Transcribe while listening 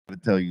to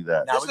tell you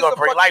that. Now we're gonna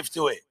bring life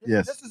to it.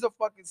 Yes. This is a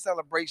fucking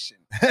celebration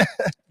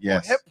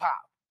Yes. for hip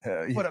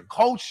hop, for the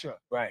culture.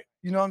 Right.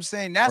 You know what I'm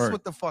saying? That's Word.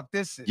 what the fuck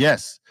this is.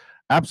 Yes,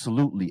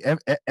 absolutely.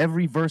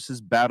 Every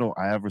versus battle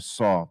I ever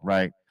saw,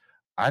 right?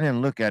 I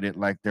didn't look at it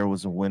like there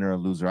was a winner or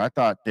loser. I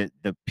thought that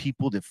the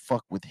people that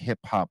fuck with hip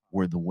hop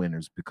were the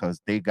winners because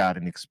they got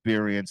an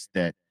experience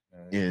that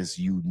is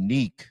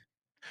unique.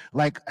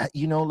 Like,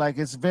 like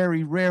it's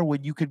very rare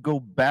when you could go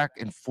back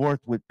and forth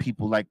with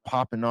people, like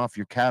popping off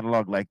your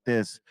catalog like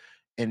this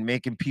and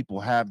making people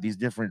have these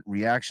different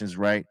reactions,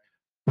 right?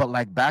 But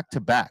like back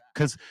to back,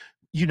 because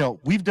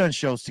we've done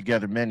shows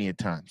together many a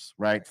times,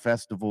 right?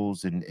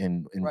 Festivals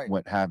and Right.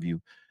 what have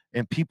you,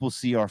 and people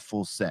see our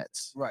full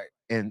sets, Right.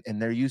 and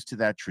they're used to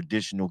that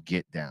traditional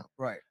get down.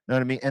 Right. Know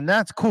what I mean? And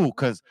that's cool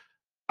because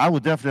I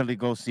would definitely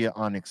go see an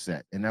Onyx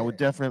set, and I would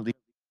definitely.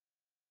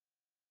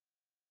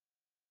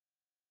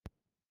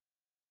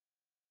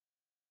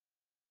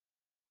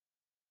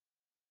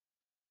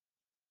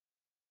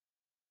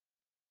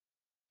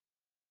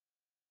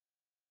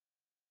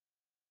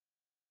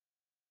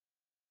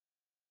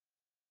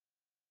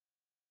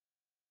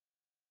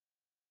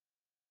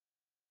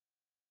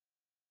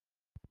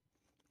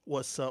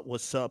 What's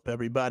up,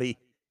 everybody?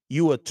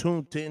 You are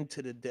tuned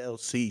into the Del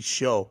C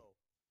show.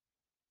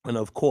 And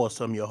of course,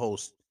 I'm your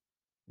host,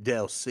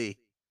 Del C.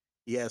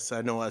 Yes,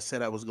 I know I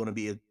said I was going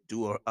to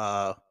do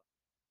a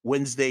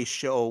Wednesday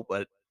show,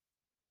 but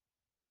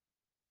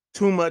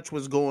too much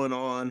was going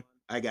on.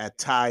 I got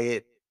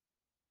tired.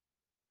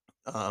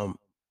 Um,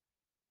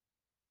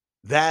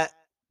 that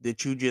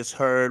you just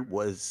heard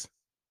was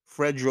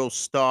Fredro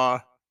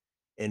Starr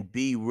and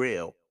Be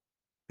Real.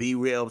 Be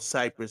Real of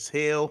Cypress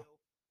Hill,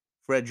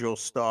 Fredro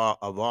Starr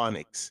of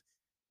Onyx.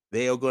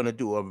 They are going to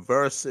do a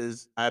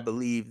versus, I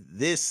believe,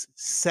 this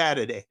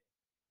Saturday,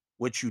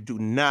 which you do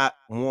not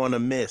want to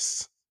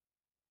miss.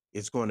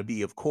 It's going to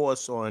be, of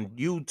course, on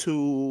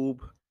YouTube,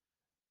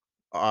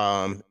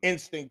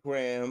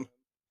 Instagram.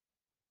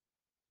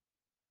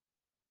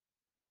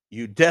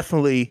 You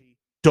definitely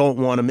don't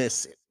want to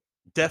miss it.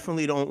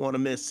 Definitely don't want to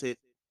miss it.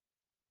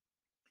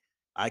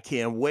 I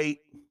can't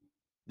wait.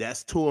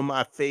 That's two of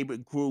my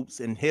favorite groups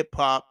in hip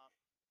hop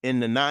in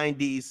the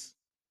 90s,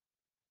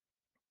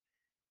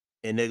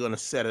 and they're going to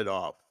set it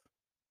off.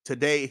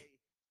 Today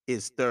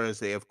is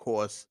Thursday, of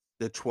course,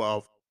 the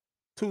 12th,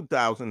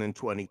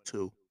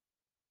 2022.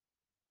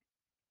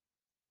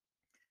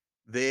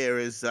 There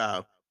is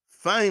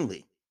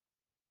finally,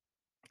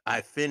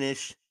 I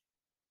finished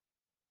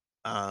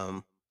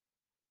um,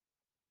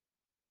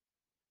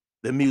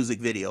 the music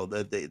video.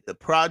 The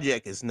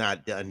project is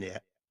not done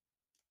yet.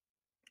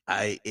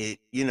 I'm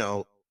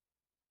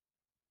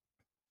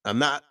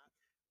not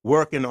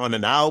working on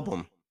an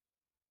album.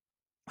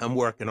 I'm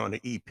working on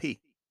an EP.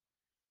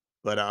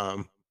 But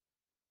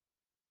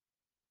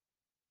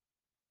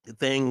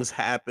things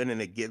happen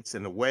and it gets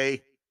in the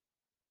way.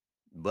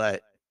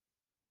 But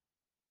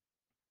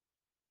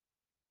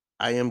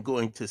I am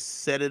going to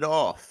set it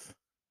off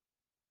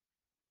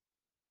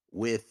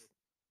with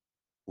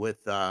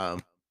with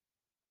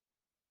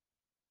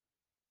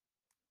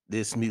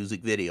this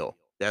music video.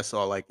 That's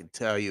all I can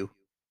tell you.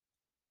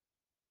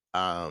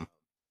 Um,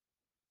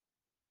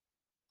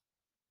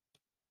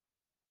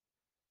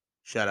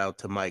 Shout out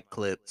to Mike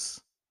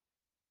Clips.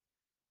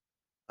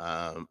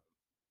 Um,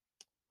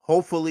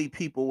 Hopefully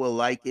people will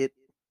like it.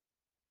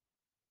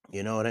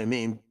 You know what I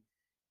mean?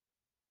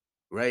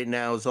 Right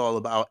now it's all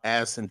about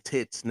ass and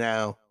tits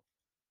now.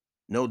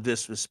 No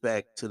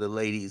disrespect to the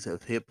ladies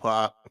of hip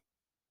hop,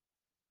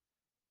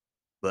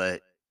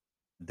 but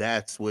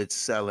that's what's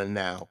selling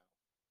now.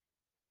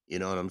 You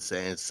know what I'm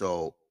saying?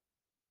 So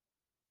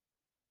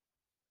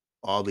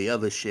all the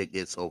other shit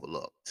gets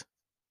overlooked.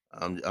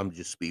 I'm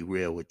just be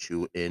real with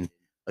you. And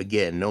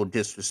again, no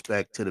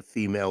disrespect to the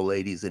female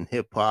ladies in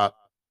hip hop,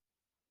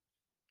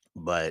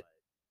 but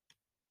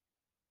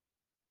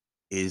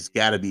it's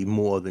got to be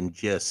more than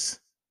just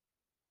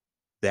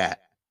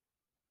that.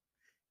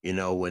 You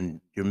know,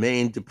 when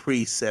Jermaine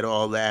Dupri said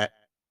all that,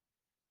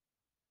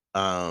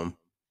 um,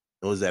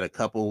 it was that a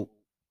couple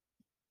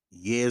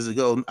years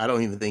ago. I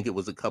don't even think it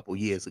was a couple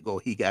years ago.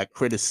 He got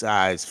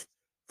criticized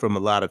from a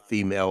lot of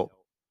female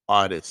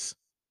artists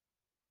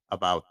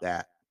about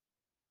that.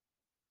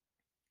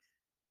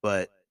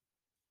 But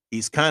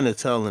he's kind of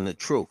telling the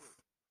truth.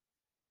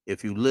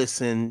 If you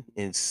listen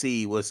and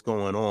see what's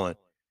going on,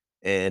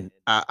 and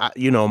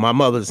my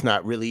mother's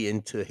not really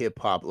into hip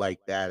hop like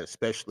that,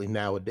 especially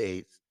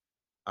nowadays.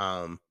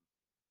 Um,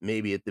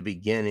 Maybe at the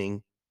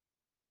beginning,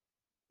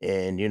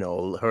 and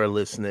her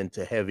listening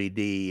to Heavy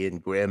D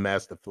and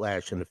Grandmaster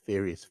Flash and the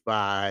Furious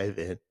Five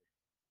and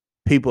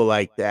people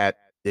like that,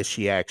 that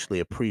she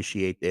actually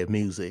appreciate their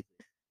music,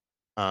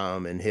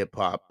 and hip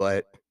hop.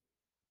 But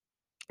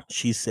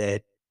she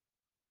said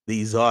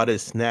these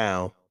artists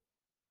now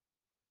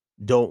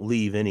don't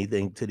leave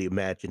anything to the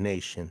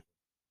imagination.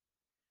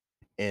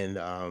 And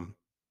I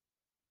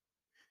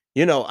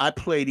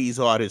play these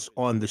artists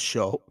on the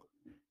show.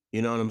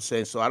 You know what I'm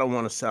saying? So I don't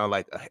want to sound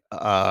like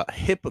a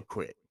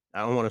hypocrite. I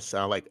don't want to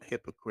sound like a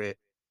hypocrite.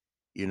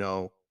 You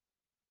know,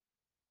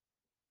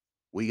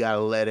 We gotta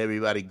let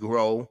everybody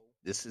grow.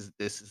 This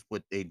is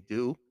what they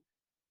do.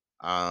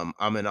 I'm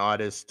an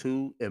artist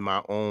too in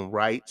my own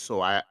right,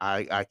 so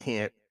I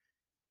can't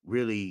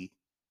really.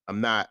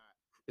 I'm not.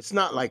 It's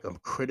not like I'm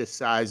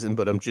criticizing,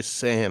 but I'm just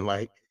saying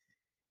like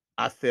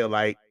I feel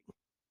like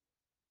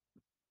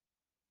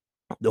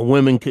the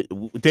women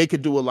they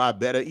could do a lot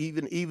better,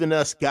 even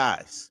us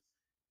guys.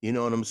 You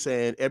know what I'm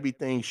saying?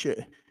 Everything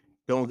should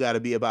don't got to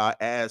be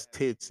about ass,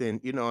 tits,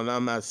 and and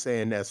I'm not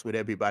saying that's what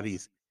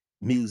everybody's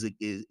music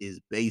is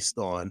based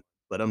on,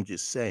 but I'm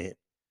just saying,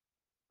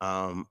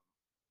 um,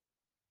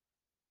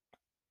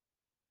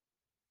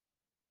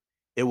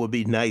 it would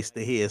be nice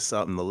to hear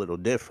something a little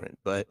different,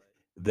 but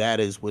that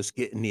is what's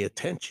getting the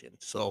attention.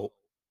 So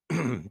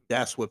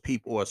that's what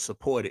people are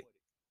supporting.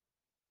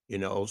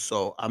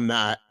 So I'm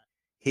not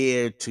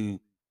here to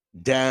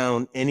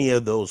down any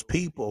of those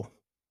people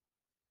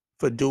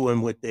for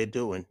doing what they're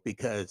doing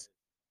because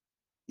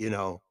you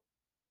know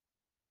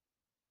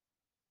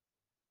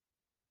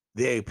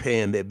they're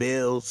paying their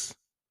bills,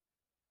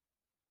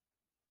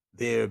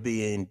 they're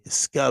being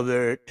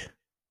discovered.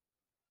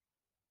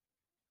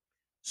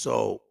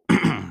 So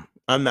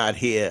I'm not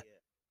here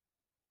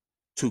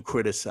to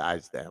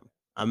criticize them.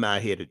 I'm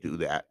not here to do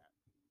that.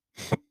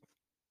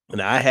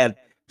 And I had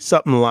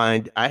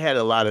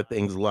a lot of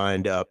things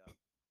lined up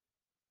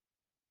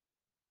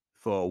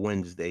for a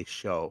Wednesday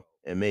show,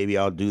 and maybe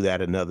I'll do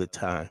that another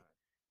time.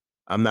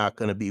 I'm not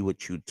going to be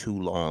with you too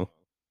long.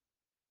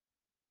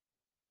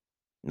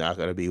 Not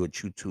going to be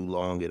with you too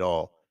long at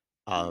all.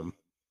 Um,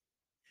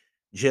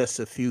 just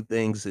a few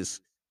things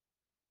is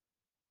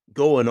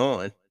going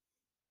on.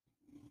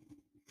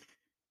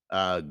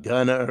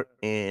 Gunner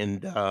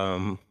and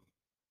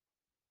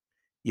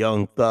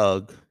Young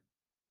Thug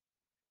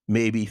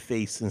may be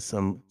facing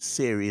some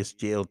serious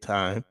jail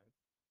time.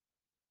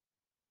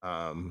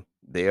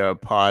 They are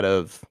part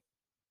of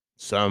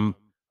some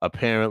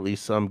apparently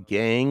some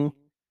gang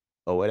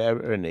or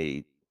whatever, and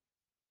they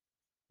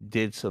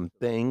did some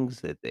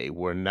things that they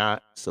were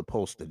not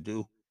supposed to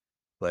do.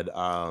 But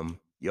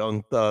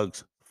Young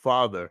Thug's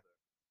father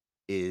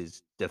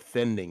is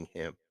defending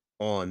him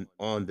on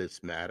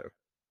this matter,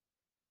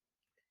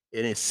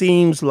 and it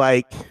seems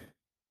like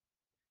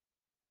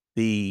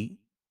the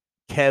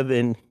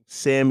Kevin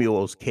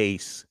Samuels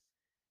case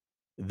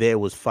there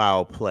was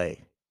foul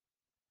play.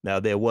 Now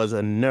there was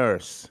a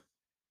nurse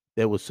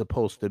that was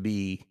supposed to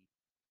be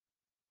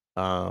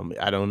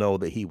I don't know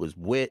that he was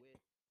with.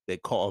 They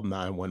called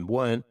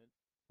 911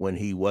 when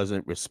he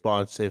wasn't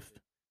responsive.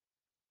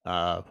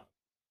 Uh,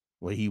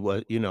 when he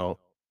was, you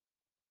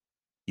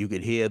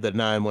could hear the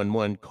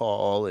 911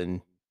 call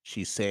and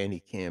she's saying he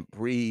can't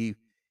breathe.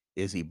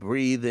 Is he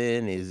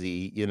breathing? Is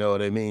he, you know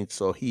what I mean?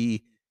 So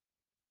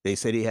they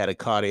said he had a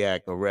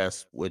cardiac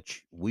arrest,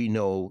 which we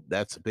know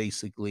that's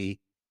basically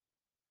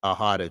a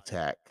heart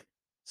attack.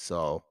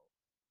 So,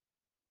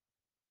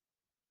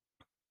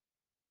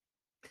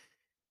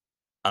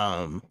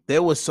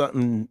 there was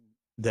something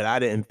that I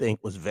didn't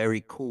think was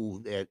very cool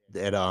that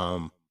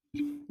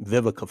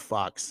Vivica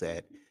Fox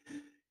said,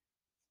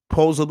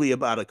 supposedly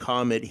about a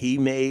comment he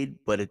made,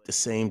 but at the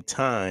same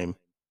time,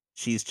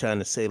 she's trying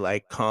to say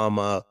like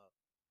karma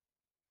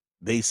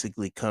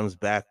basically comes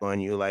back on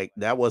you. Like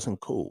that wasn't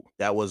cool.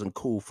 That wasn't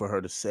cool for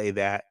her to say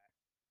that.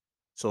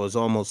 So it's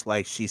almost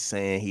like she's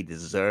saying he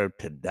deserved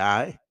to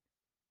die.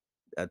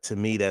 To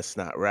me, that's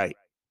not right.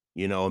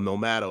 No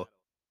matter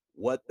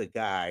what the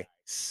guy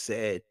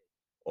said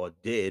or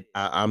did,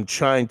 I'm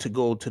trying to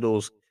go to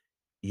those,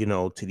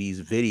 to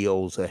these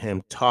videos of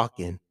him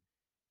talking.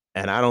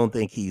 And I don't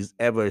think he's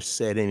ever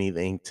said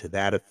anything to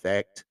that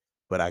effect,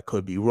 but I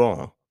could be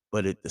wrong.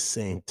 But at the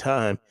same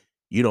time,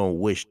 you don't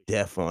wish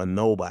death on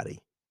nobody.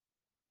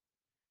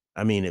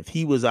 I mean, if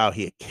he was out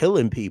here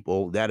killing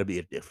people, that'd be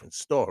a different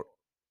story.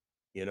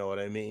 You know what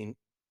I mean?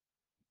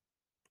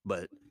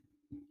 But,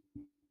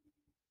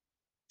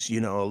 a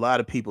lot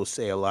of people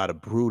say a lot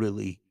of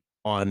brutally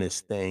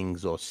honest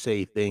things or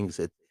say things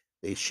that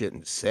they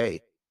shouldn't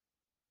say.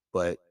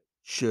 But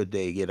should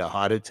they get a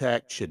heart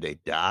attack? Should they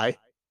die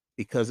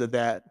because of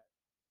that?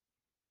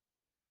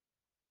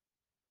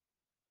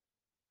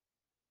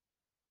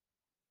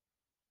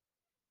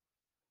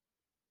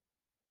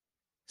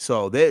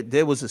 So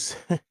there was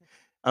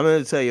I'm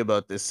going to tell you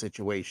about this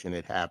situation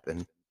that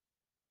happened,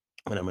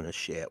 and I'm going to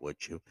share it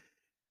with you.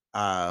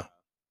 Uh,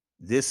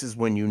 this is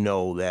when you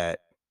know that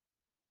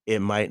it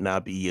might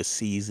not be your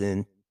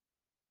season,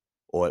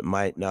 or it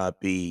might not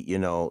be,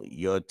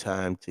 your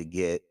time to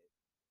get,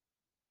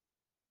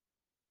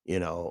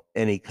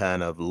 any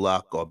kind of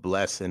luck or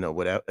blessing or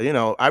whatever.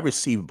 I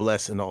receive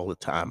blessing all the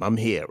time. I'm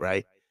here,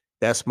 right?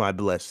 That's my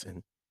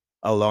blessing,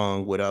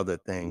 along with other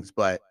things.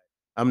 But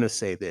I'm going to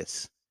say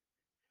this: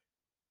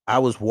 I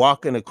was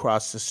walking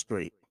across the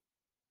street.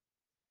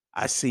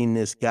 I seen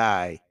this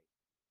guy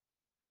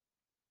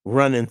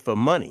running for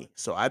money.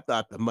 So I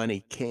thought the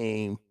money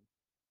came,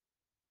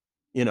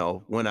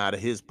 went out of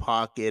his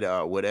pocket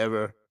or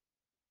whatever.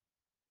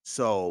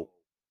 So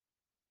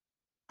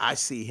I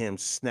see him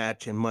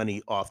snatching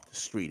money off the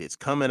street. It's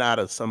coming out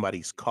of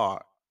somebody's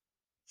car.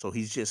 So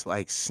he's just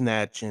like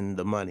snatching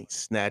the money,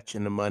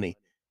 snatching the money.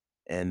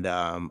 And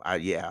I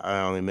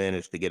only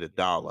managed to get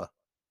 $1.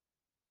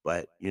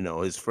 But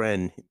his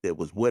friend that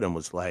was with him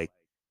was like,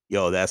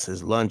 "Yo, that's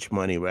his lunch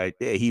money right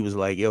there." He was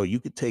like, "Yo, you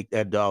could take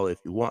that $1 if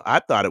you want." I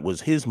thought it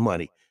was his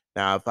money.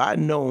 Now, if I'd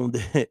known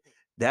that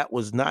that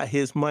was not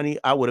his money,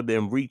 I would have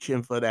been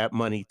reaching for that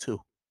money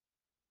too.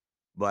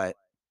 But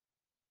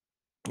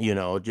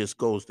it just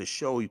goes to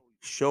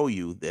show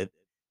you that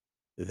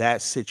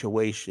that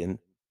situation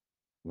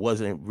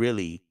wasn't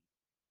really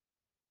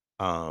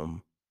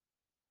um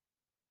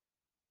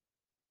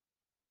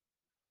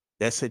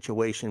that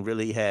situation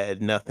really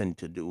had nothing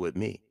to do with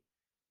me.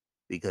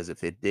 Because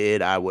if it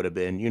did, I would have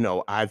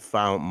been, I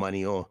found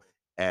money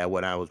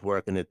when I was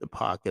working at the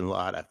parking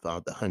lot. I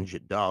found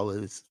 $100,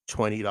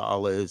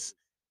 $20,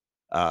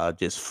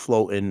 just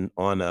floating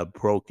on a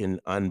broken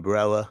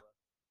umbrella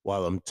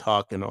while I'm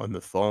talking on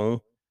the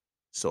phone.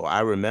 So I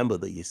remember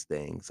these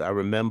things. I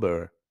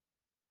remember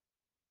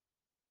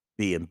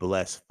being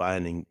blessed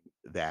finding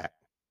that.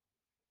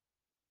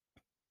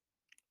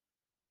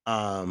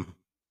 Um,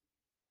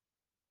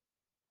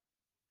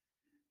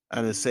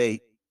 I'm gonna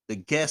say the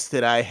guests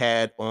that I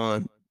had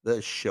on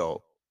the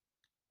show,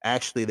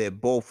 actually, they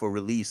both are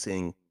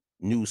releasing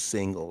new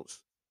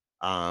singles.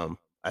 I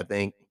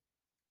think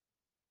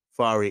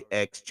Fari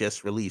X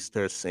just released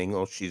her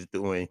single. She's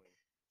doing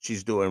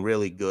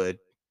really good.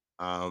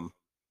 Um,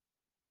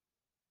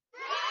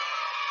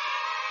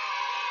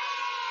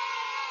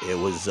 it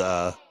was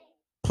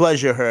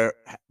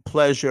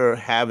pleasure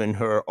having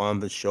her on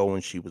the show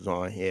when she was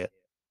on here.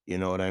 You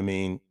know what I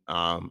mean?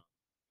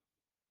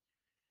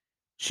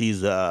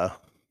 She's of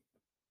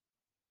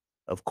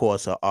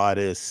course an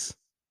artist,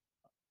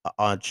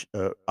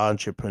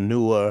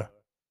 entrepreneur,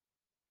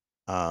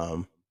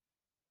 um,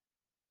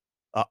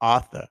 a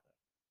author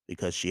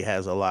because she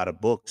has a lot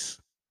of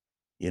books,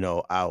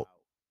 out,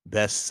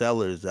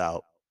 bestsellers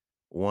out.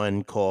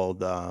 One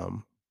called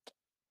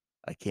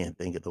I can't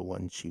think of the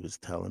one she was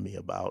telling me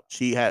about.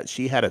 She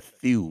had a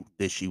few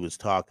that she was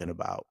talking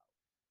about.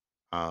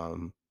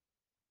 Um,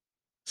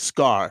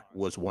 Scar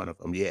was one of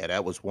them. Yeah,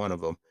 that was one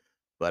of them.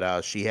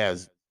 But she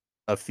has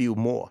a few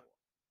more.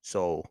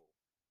 So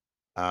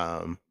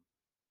um,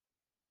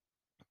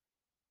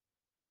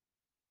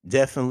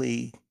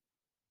 definitely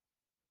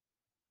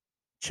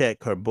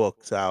check her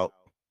books out.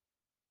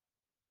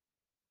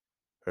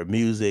 Her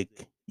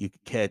music you can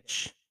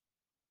catch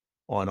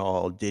on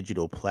all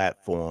digital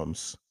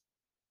platforms.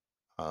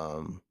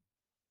 Um,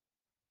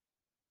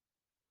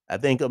 I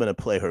think I'm gonna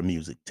play her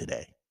music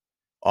today.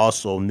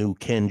 Also, new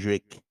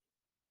Kendrick,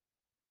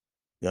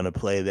 gonna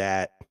play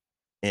that.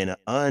 And an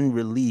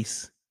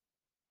unreleased,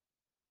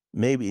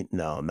 maybe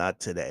no, not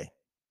today.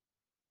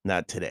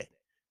 Not today.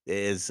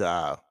 There's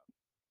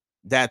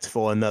that's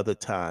for another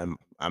time.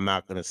 I'm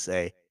not gonna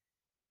say,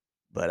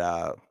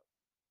 but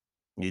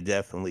you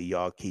definitely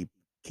y'all keep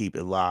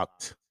it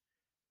locked.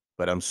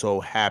 But I'm so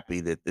happy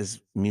that this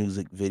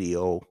music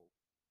video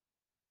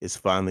is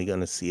finally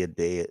gonna see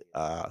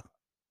a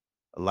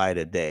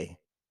lighter day,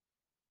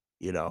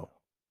 you know.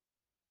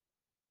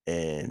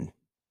 And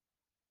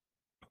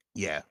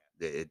yeah,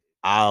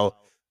 I'll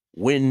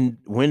when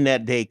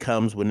that day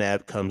comes, when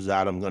that comes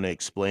out, I'm gonna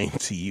explain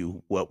to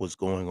you what was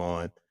going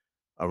on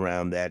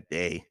around that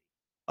day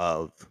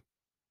of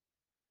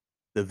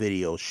the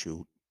video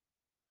shoot.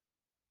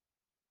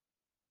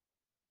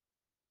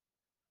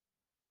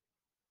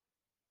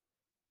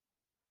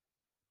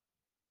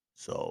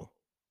 So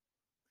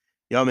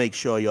y'all make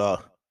sure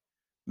y'all.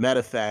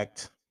 Matter of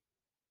fact,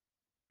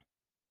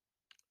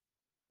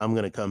 I'm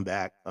gonna come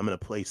back. I'm gonna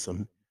play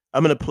some.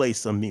 I'm gonna play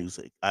some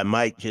music. I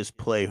might just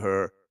play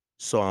her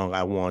song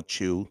 "I Want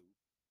You,"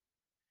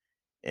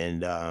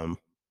 and I'll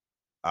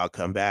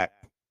come back.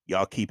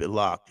 Y'all keep it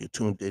locked. You're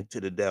tuned into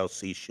the Del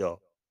C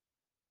Show.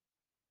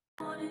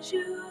 All I want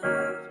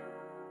is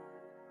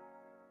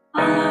you.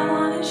 All I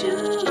want is you.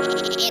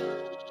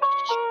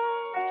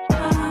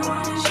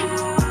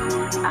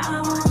 I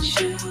want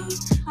you.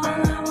 All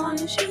I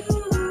want is you.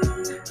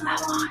 I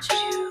want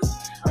you.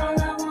 All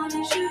I want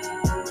is you.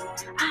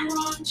 I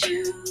want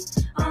you.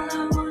 All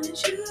I want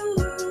is you.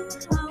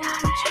 I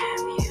want you.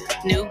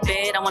 New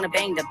bed, I wanna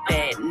bang the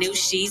bed. New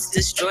sheets,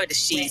 destroy the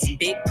sheets.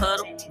 Big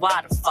puddle,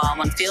 waterfall.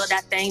 Wanna feel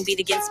that thing beat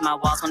against my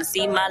walls. Wanna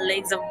see my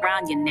legs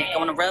around your neck. I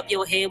wanna rub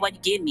your head while you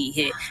give me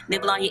hit.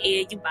 Nibble on your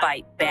ear, you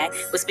bite back.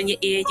 Whisper in your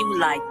ear, you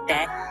like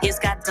that. Ears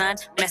got done,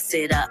 mess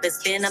it up.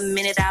 It's been a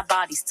minute, our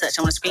bodies touch.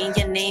 I wanna scream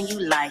your name, you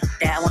like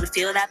that. I wanna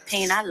feel that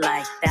pain, I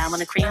like that. I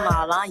wanna cream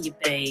all on you,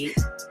 babe.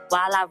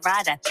 While I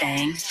ride that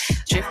thing,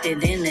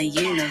 drifted in the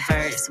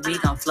universe, we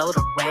gon' float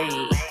away.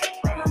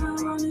 All I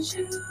want is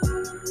you.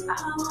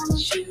 I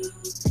want you.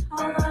 All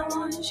I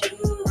want is you.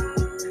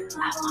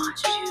 I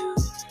want you.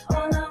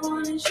 All I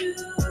want is you.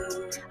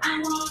 I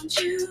want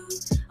you.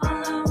 All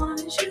I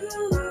want is you.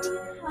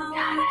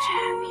 I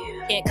want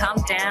you. Can't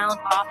come down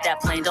off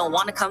that plane. Don't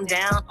wanna come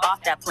down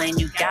off that plane.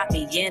 You got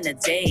me in a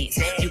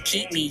daze. You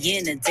keep me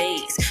in a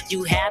daze.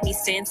 You had me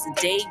since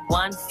day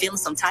one, feeling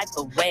some type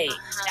of way.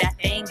 That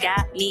thing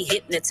got me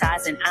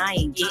hypnotized and I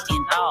ain't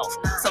getting off.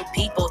 Some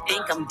people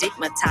think I'm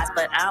digmatized,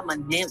 but I'm a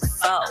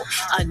nympho.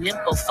 A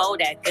nympho,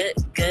 that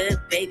good,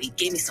 baby,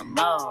 give me some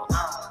more.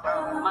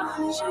 I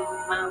want you,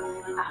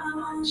 I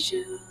want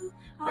you.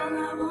 All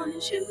I want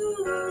is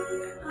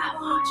you. I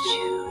want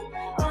you.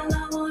 All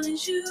I want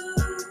is you.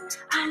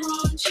 I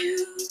need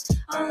you.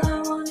 All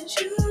I want is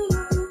you.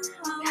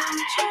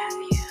 Gotta have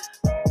you.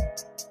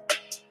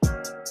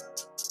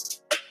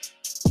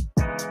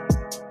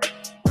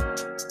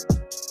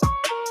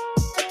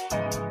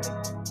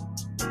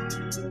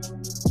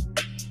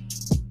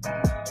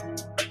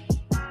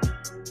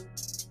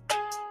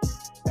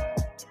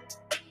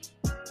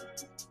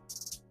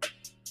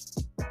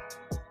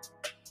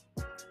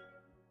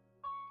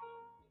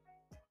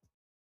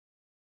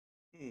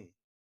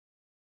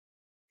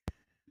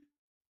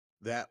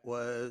 That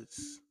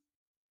was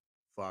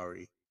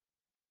Fari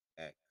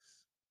X.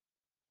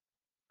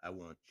 I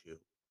want you.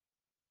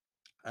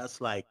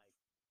 That's like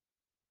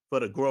for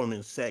the grown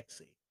and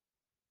sexy.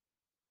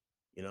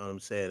 You know what I'm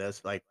saying?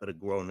 That's like for the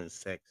grown and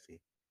sexy.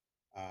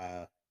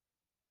 Uh,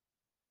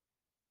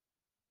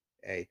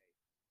 hey,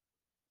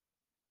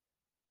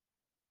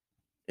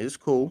 it's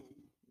cool.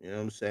 You know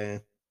what I'm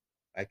saying?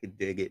 I could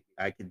dig it.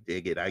 I could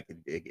dig it. I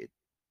could dig it.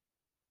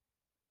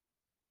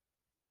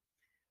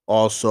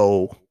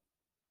 Also,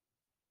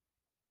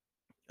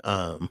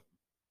 um,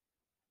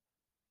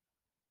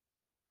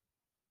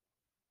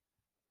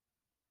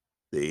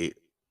 the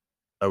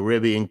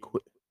Arabian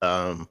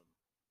um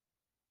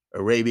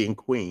Arabian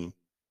Queen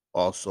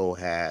also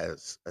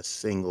has a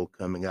single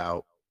coming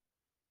out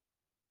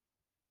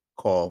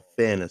called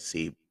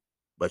Fantasy,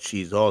 but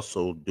she's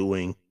also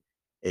doing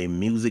a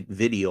music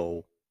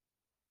video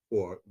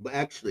for. But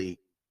actually,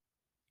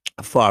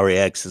 Fari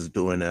X is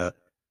doing a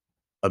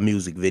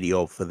music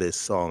video for this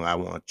song I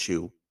Want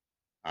You,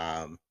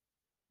 um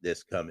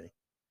this coming.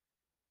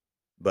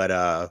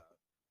 But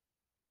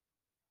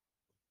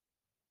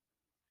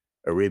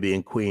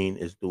Arabian Queen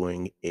is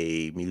doing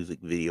a music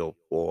video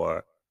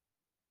for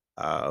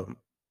um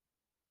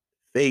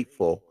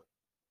Faithful,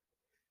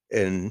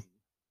 and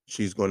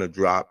she's going to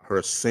drop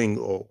her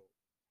single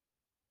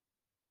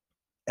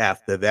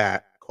after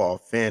that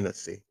called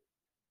Fantasy.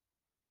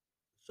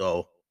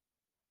 So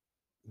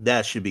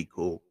that should be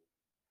cool.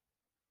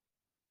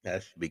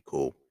 That should be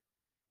cool.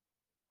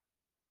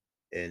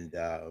 And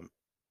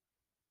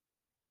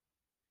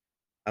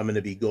I'm going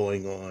to be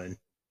going on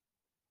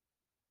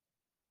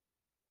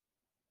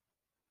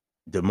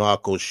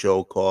DeMarco's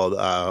show called,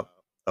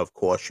 of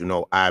course, you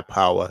know,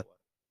 iPower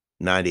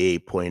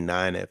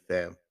 98.9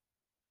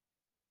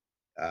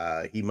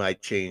 FM. He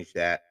might change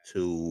that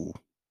to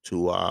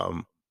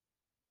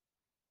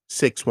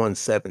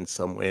 617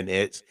 somewhere. And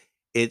it's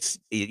it's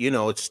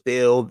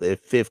still the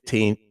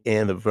 15th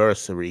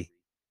anniversary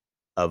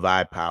of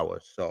iPower.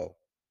 So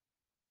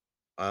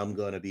I'm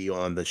gonna be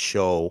on the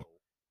show.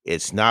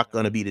 It's not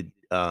gonna be the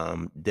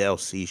Del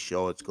C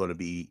show. It's gonna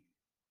be,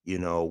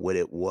 what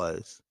it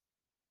was.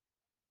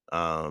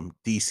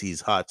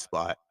 DC's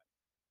hotspot.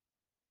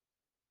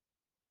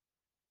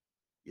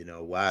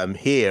 While I'm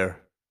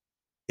here,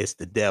 it's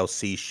the Del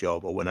C show.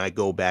 But when I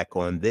go back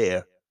on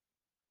there,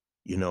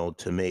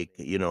 to make,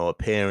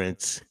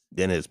 appearance,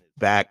 then it's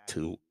back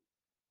to,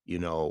 you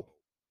know,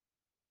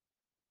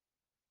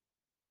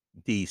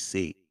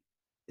 DC.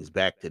 It's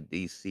back to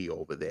DC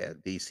over there.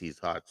 DC's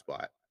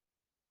hotspot.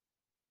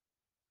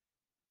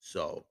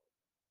 So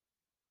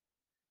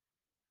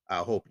I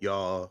hope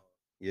y'all,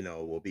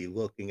 will be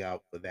looking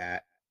out for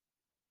that.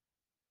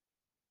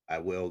 I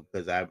will,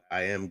 because I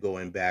am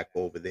going back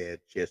over there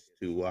just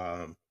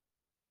to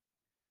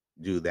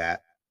do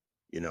that.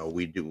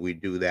 We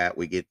do that.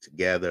 We get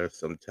together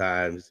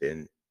sometimes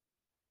and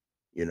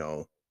you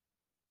know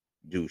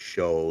do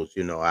shows.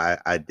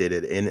 I did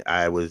it in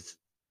I was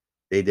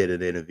they did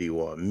an interview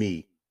on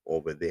me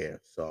over there.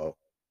 So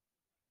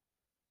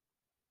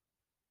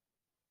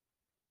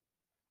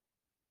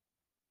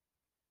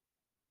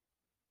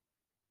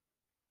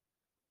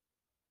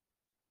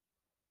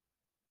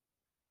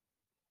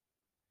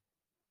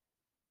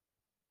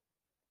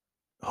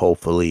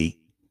hopefully,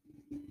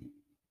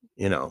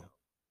 you know,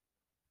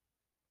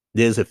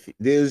 there's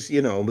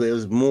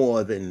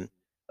more than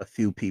a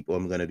few people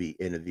I'm gonna be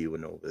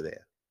interviewing over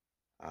there.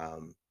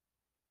 Um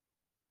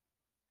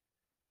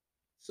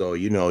so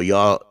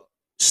y'all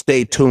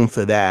stay tuned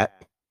for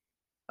that.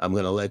 I'm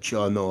gonna let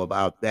y'all know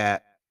about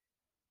that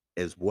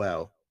as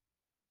well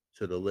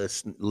to the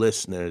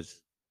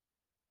listeners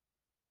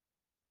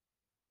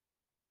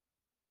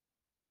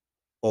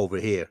over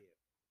here.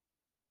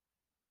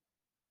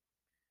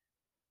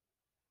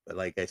 But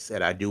like I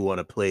said, I do want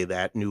to play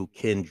that new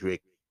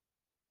Kendrick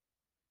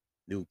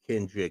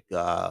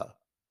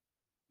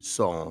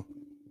song,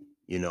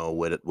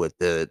 with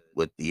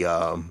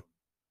the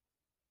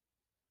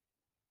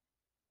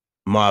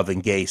Marvin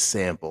Gaye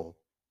sample.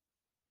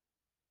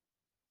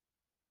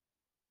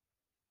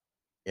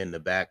 in the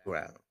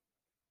background.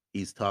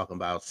 He's talking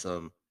about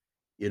some,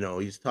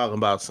 he's talking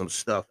about some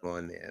stuff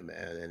on there,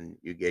 man. And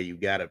you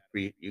gotta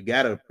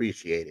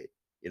appreciate it.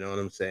 You know what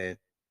I'm saying?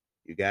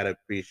 You gotta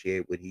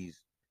appreciate what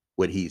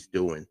he's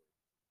doing.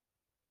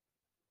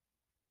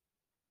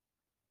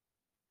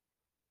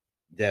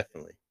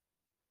 Definitely.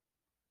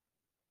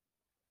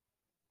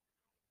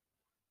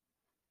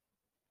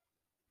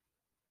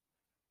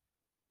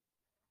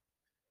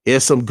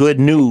 Here's some good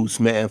news,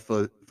 man,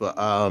 for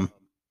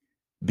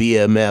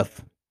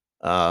BMF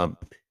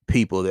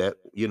people that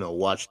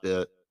watch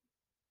the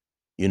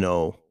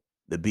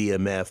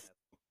BMF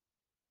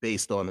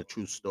based on a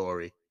true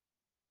story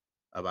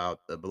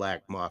about the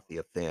Black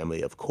Mafia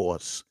family, of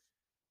course,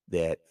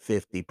 that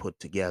 50 put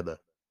together.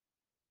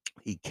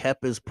 He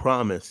kept his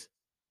promise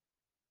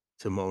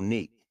to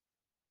Monique.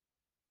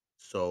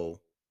 So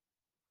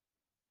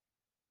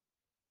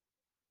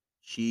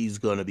she's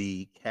going to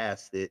be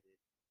casted.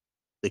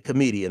 The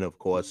comedian, of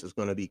course, is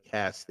going to be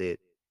casted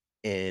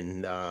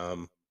in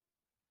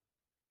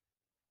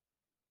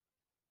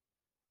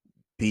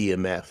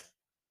BMF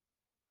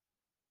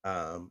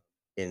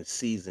in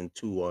season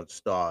 2 on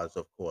Stars,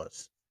 of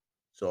course.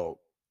 So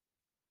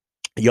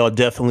y'all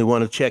definitely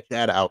want to check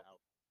that out.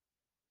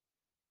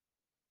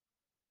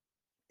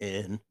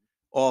 And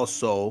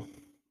also,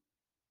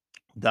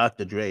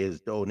 Dr. Dre has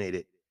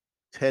donated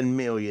 $10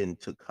 million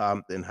to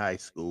Compton High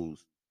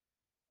School's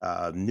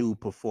new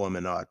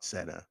Performing Arts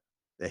Center.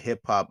 The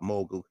hip hop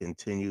mogul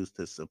continues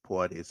to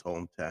support his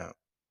hometown.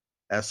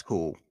 That's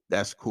cool.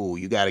 That's cool.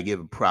 You got to give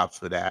him props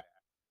for that.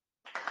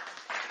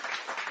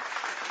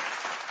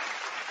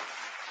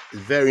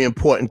 It's very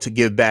important to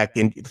give back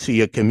into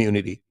your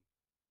community,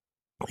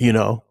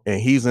 and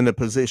he's in a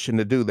position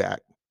to do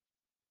that.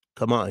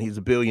 Come on, he's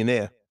a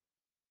billionaire.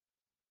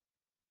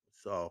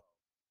 So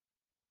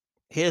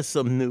here's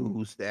some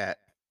news that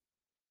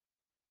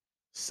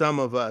some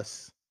of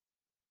us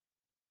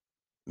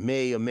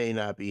may or may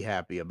not be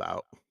happy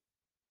about.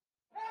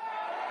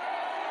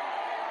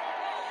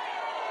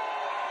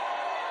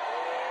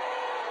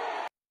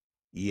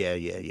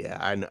 Yeah.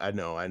 I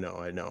know.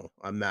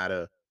 I'm not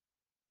a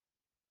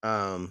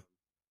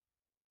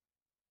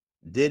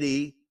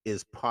Diddy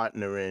is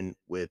partnering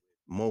with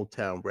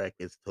Motown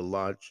Records to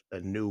launch a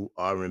new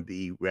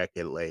R&B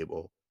record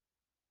label,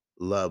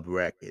 Love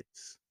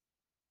Records.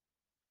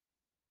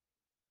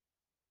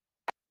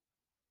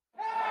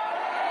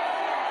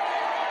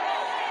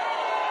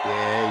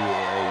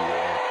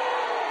 Yeah.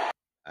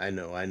 I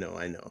know.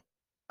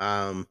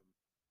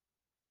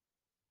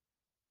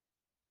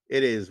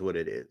 It is what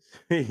it is.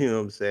 You know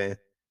what I'm saying?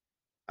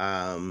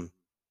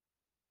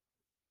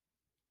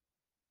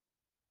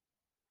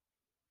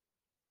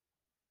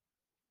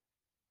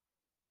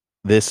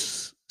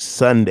 This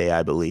Sunday,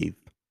 I believe.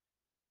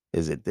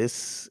 Is it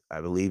this?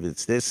 I believe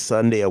it's this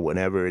Sunday or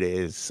whenever it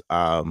is.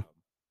 The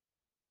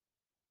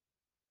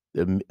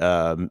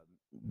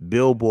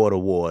Billboard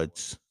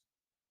Awards.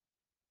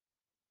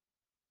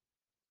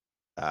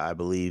 I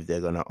believe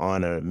they're going to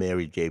honor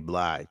Mary J.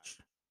 Blige.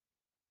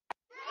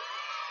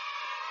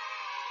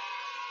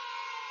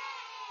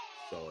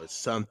 So it's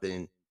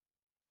something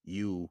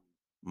you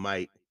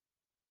might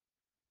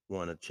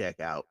want to check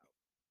out.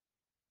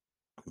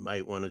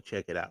 Might want to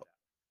check it out.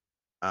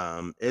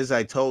 As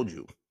I told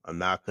you, I'm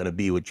not going to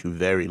be with you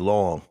very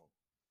long.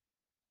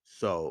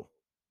 So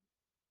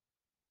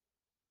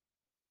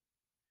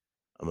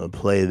I'm going to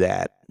play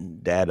that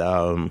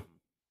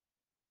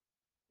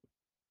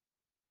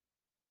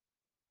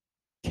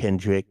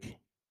Kendrick,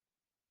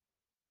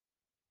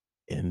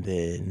 and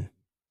then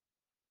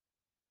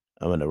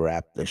I'm going to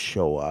wrap the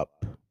show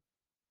up.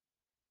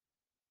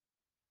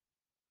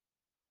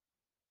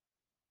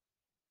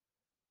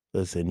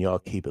 Listen, y'all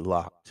keep it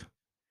locked.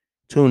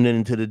 Tune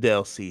into the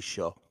Del C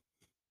Show.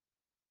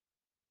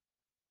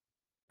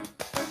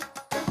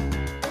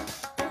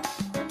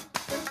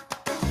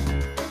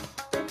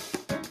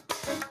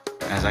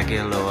 As I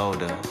get a little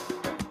older,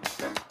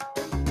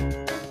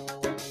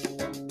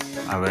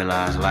 I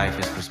realize life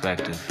is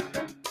perspective.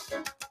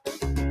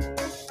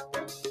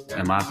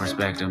 And my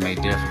perspective may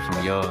differ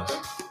from yours.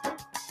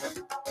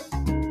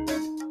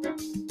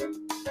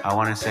 I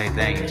want to say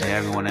thank you to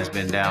everyone that's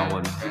been down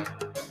with me.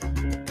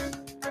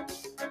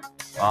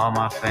 All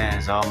my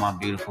fans, all my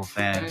beautiful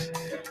fans.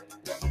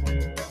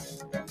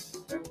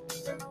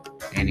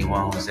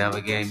 Anyone who's ever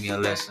gave me a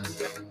listen.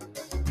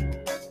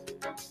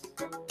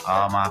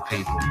 All my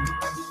people.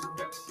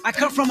 I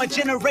come from a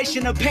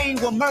generation of pain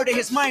where murder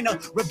is minor.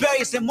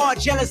 Rebellious and more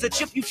jealous, a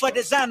chip you for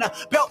designer.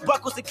 Belt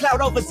buckles and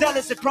cloud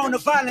overzealous and prone to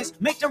violence.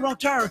 Make their own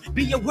turn,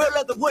 be your will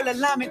of the will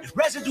alignment.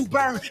 Residue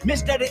burn,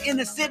 missed at the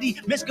inner city.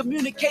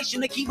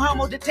 Miscommunication to keep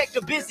homo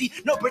detector busy.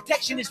 No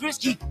protection is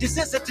risky.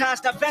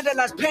 Desensitized, I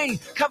vandalize pain.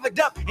 Covered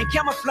up in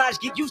camouflage,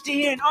 get used to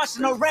hearing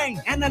arsenal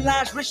rain.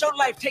 Analyze, risk your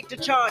life, take the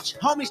charge.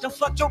 Homies don't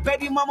fuck your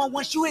baby mama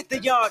once you hit the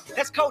yard.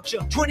 That's culture.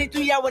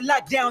 23-hour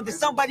lockdown. Did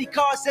somebody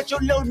call, said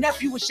your little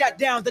nephew was shot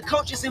down. The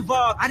culture else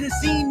involved. I done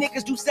seen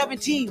niggas do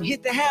 17,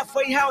 hit the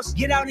halfway house,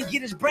 get out and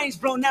get his brains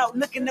blown out,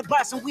 looking to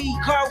buy some weed,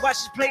 car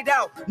washes played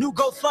out, new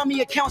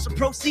GoFundMe accounts to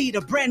proceed,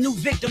 a brand new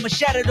victim, a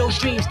shatter those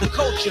dreams, the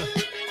culture.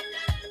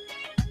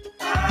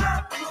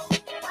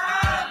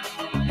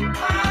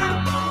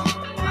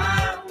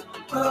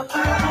 I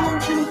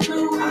want you to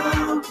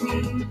want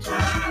me.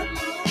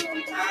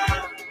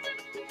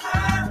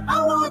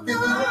 I want the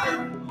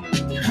hood.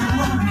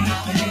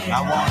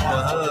 I want the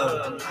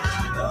hood.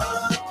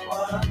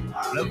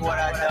 Look what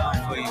I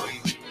done for you.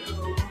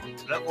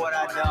 Look what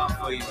I done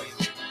for you.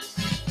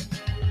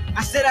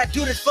 I said I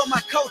do this for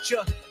my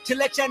culture, to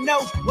let y'all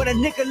know what a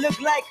nigga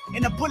look like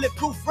in a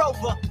bulletproof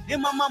Rover.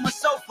 In my mama's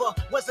sofa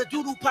was a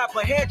doodle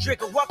popper, hair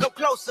trigger, walk up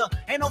closer,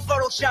 ain't no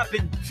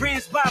photoshopping.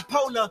 Friends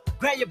bipolar,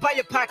 grab you by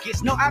your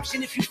pockets, no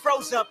option if you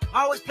froze up.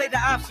 I always play the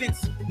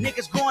offense.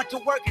 Niggas going to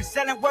work and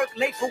selling work,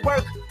 late for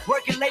work,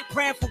 working late,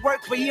 praying for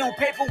work, but he on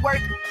paperwork.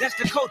 That's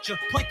the culture.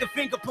 Point the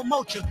finger,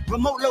 promote you.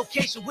 Remote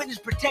location, witness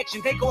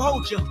protection, they go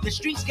hold you. The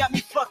streets got me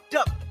fucked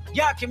up.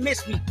 Y'all can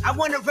miss me. I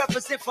wanna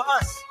represent for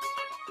us.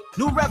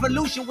 New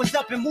revolution was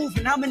up and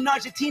moving. I'm in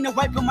Argentina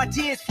wiping my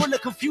tears, full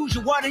of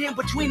confusion. Water in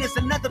between us,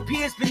 another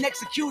peer's been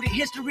executed.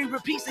 History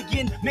repeats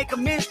again. Make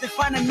amends to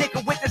find a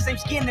nigga with the same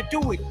skin to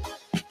do it.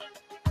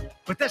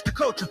 But that's the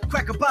culture.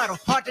 Crack a bottle.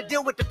 Hard to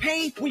deal with the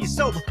pain when you're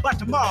sober. By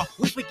tomorrow,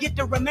 we forget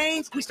the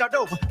remains, we start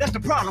over. That's the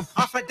problem.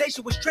 Our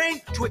foundation was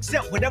trained to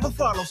accept whatever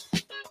follows.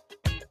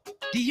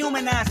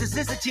 Dehumanized,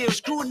 insensitive,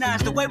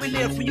 scrutinized the way we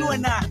live for you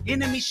and I.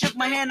 Enemy shook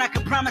my hand, I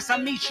can promise I'll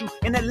meet you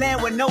in a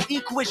land where no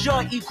equal is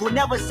your equal.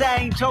 Never say I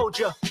ain't told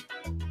you.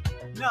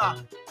 Nah,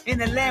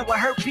 in a land where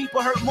hurt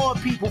people hurt more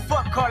people.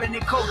 Fuck calling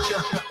it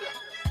culture.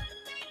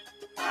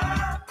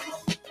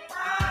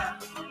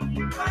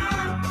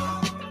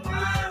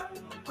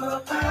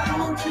 I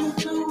want you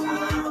to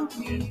want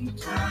me.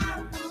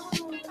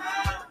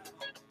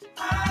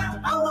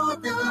 I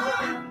want the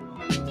hood.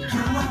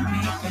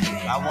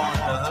 I want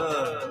the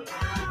hood.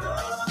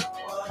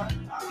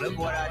 Look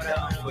what I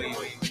done for you.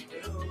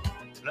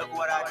 Look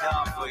what I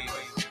done for you.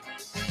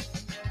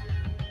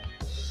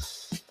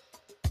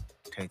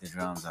 Take the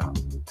drums out.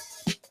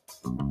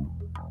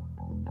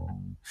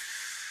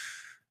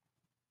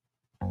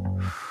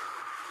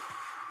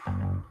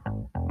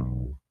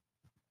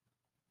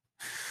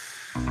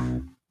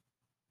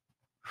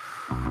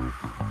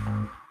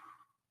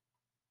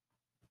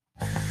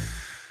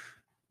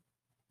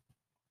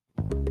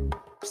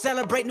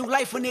 Celebrate new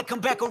life when it come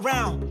back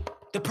around.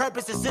 The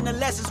purpose is in the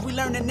lessons we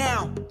learning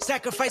now.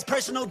 Sacrifice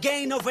personal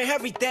gain over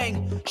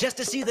everything, just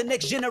to see the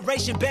next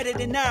generation better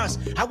than ours.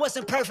 I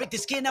wasn't perfect, the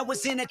skin I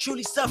was in I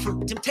truly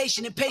suffered.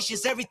 Temptation and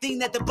patience, everything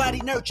that the body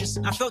nurtures.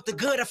 I felt the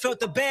good, I felt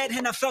the bad,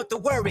 and I felt the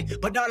worry.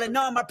 But all in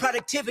all, my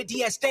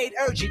productivity has stayed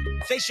urgent.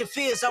 Face your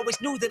fears,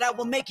 always knew that I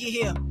would make it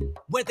here.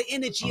 Where the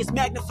energy is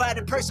magnified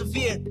and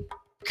persevered.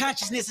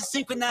 Consciousness is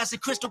synchronized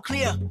and crystal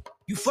clear.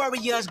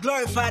 Euphoria is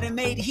glorified and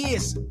made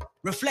his.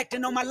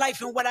 Reflecting on my life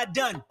and what I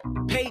done.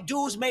 Paid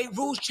dues, made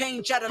rules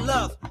change out of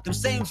love. Them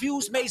same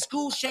views made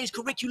schools change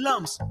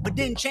curriculums. But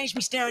didn't change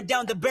me staring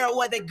down the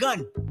barrel of that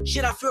gun.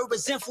 Should I feel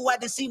resentful I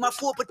didn't see my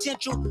full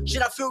potential?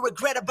 Should I feel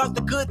regret about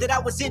the good that I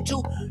was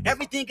into?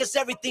 Everything is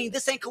everything,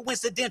 this ain't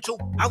coincidental.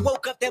 I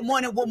woke up that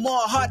morning with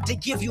more heart to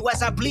give you.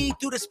 As I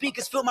bleed through the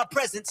speakers, feel my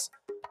presence.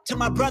 To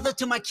my brother,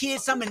 to my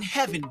kids, I'm in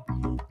heaven.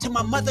 To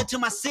my mother, to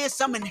my sis,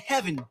 I'm in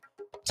heaven.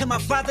 To my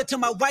father, to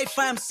my wife,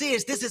 I am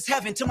serious, this is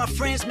heaven. To my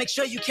friends, make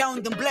sure you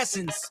count them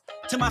blessings.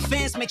 To my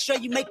fans, make sure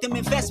you make them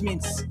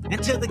investments.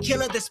 And to the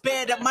killer that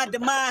spared at my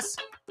demise,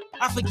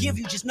 I forgive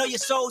you, just know your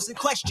soul's in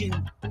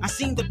question. I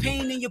seen the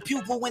pain in your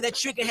pupil when that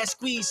trigger had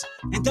squeezed.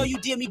 And though you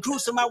did me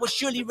gruesome, I was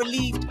surely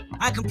relieved.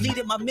 I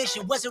completed my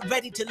mission, wasn't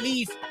ready to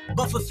leave,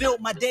 but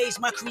fulfilled my days,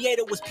 my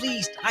creator was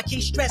pleased. I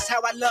can't stress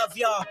how I love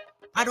y'all.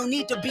 I don't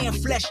need to be in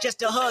flesh just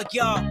to hug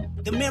y'all.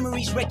 The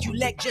memories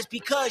recollect just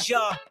because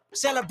y'all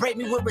celebrate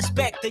me with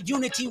respect. The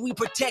unity we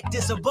protect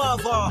is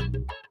above all.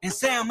 And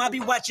Sam, I'll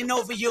be watching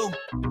over you.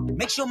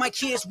 Make sure my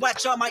kids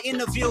watch all my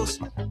interviews.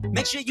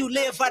 Make sure you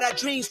live out our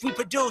dreams we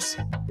produce.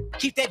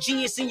 Keep that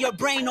genius in your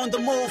brain on the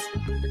move.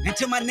 And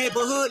to my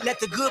neighborhood, let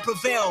the good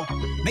prevail.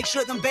 Make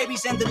sure them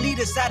babies and the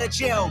leaders out of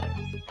jail.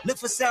 Look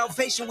for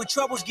salvation when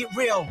troubles get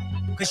real.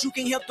 Cause you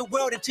can't help the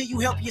world until you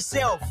help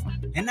yourself.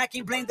 And I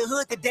can't blame the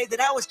hood the day that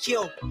I was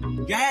killed.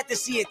 You had to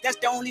see it, that's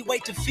the only way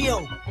to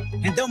feel.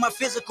 And though my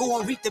physical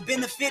won't reap the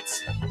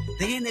benefits,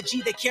 the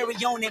energy they carry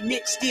on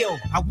admit still,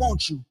 I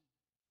want you.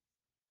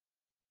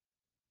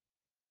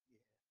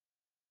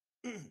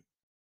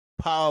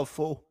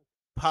 Powerful,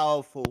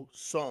 powerful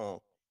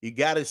song. You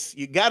gotta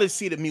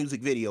see the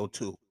music video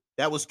too.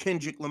 That was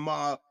Kendrick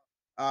Lamar,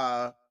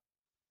 The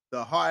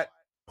Heart,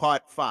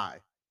 Part 5.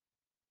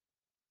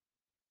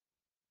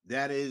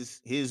 That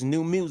is his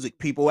new music.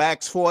 People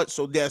asked for it,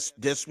 so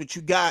that's what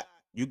you got.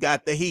 You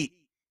got the heat.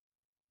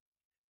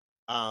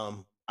 I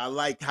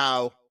like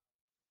how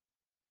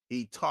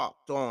he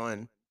talked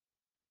on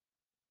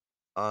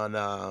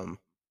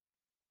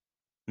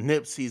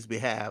Nipsey's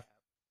behalf,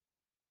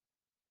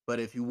 But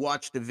if you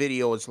watch the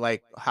video, it's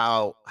like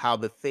how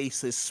the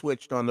faces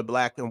switched on the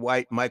black and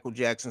white, Michael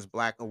Jackson's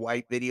black and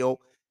white video.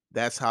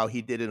 That's how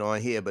he did it on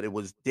here, but it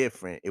was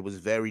different. It was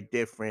very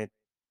different,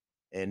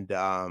 and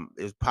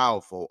it was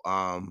powerful.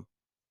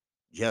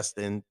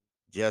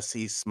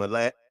 Jesse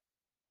Smollett.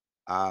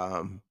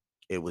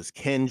 It was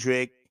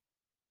Kendrick.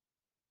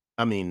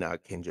 I mean,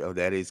 not Kendrick. Oh,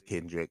 that is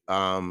Kendrick.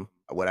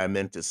 What I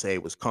meant to say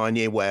was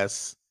Kanye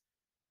West,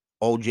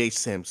 O.J.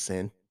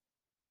 Simpson,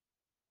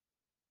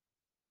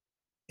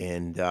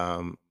 and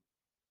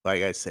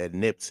like I said,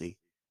 Nipsey.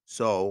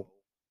 So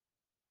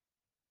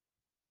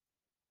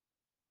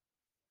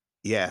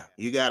yeah,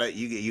 you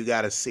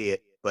gotta see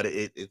it, but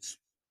it's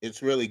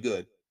really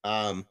good.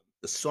 The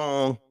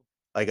song,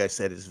 like I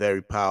said, is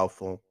very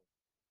powerful.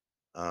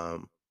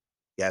 Got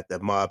the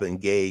Marvin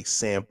Gaye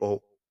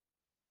sample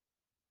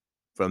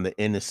from the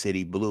Inner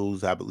City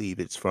Blues, I believe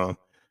it's from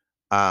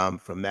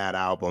that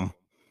album.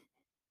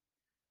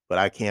 But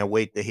I can't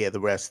wait to hear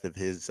the rest of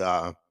his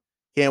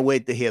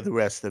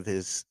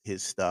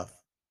his stuff.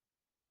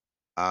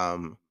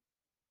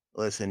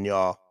 Listen,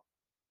 y'all,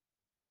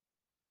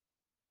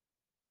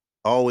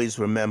 always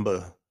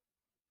remember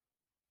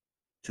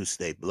to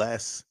stay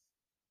blessed,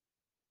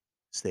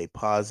 stay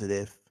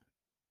positive.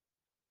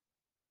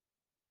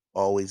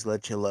 Always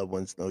let your loved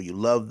ones know you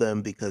love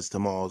them, because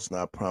tomorrow's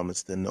not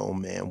promised to no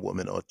man,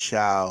 woman, or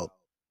child.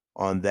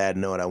 On that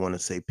note, I want to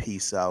say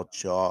peace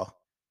out, y'all.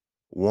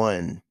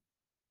 One,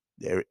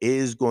 there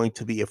is going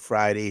to be a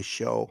Friday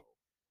show.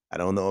 I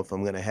don't know if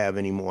I'm going to have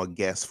any more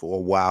guests for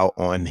a while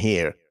on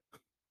here.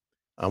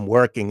 I'm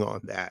working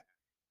on that.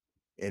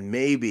 And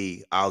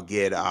maybe I'll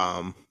get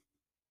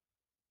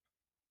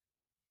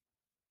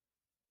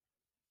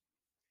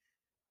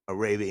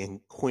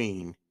Arabian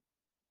Queen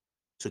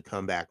to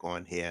come back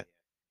on here,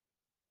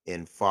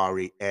 in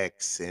Fari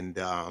X, and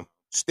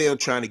still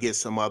trying to get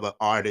some other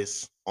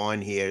artists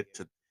on here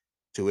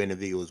to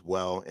interview as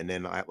well. And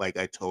then, like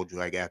I told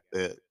you, I got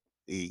the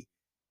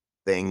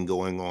thing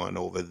going on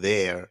over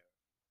there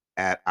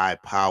at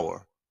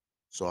iPower,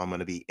 so I'm going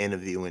to be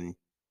interviewing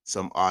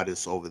some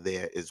artists over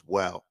there as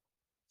well.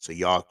 So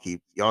y'all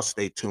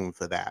stay tuned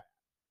for that.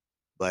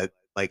 But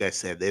like I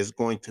said, there's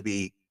going to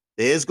be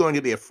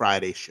a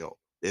Friday show.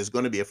 There's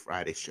going to be a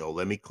Friday show.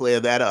 Let me clear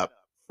that up.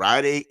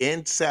 Friday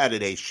and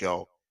Saturday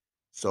show.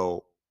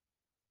 So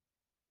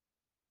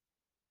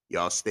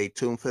y'all stay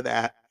tuned for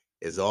that.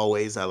 As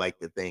always, I like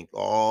to thank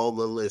all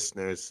the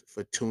listeners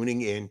for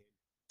tuning in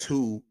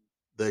to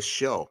the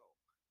show.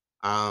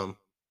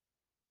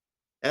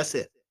 That's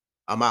it.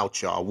 I'm out,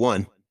 y'all.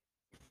 One.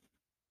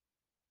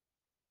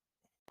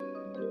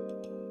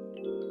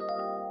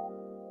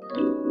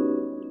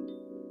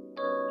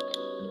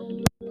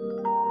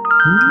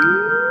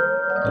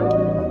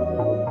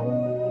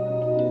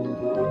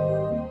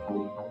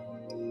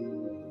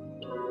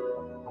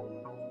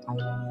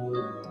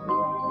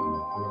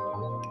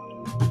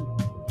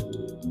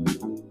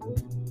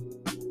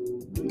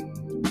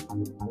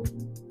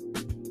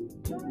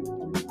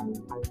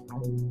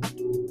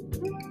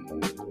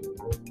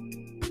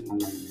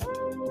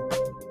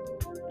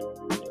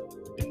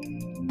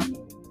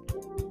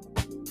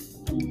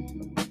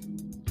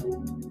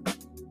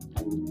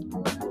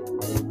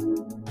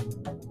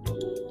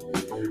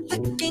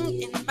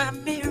 Looking in my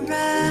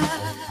mirror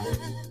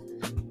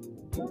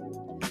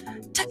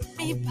took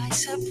me by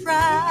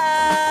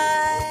surprise.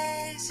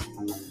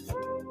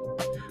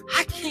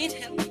 I can't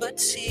help but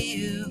see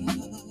you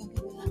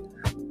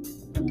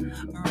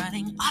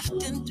running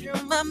often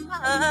through my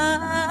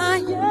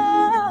mind,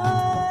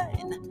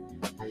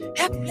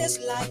 helpless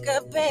like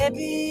a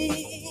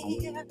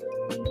baby,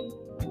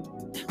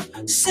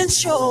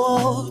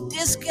 sensual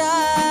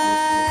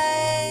disguise.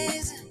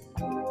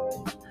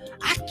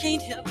 I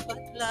can't help but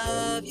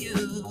love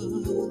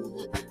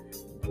you.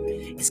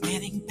 It's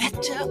getting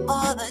better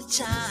all the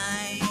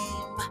time.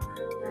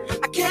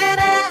 I can't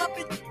help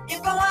it.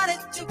 If I wanted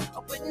to, I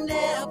wouldn't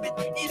help it.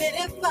 Even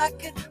if I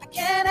could, I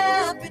can't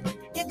help it.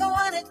 If I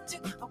wanted to,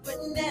 I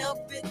wouldn't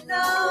help it. No,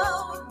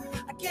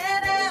 I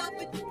can't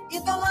help it.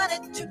 If I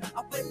wanted to,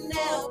 I wouldn't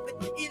help it.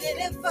 Even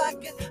if I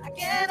could, I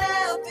can't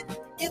help it.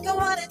 If I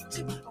wanted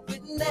to, I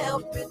wouldn't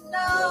help it.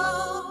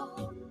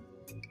 No.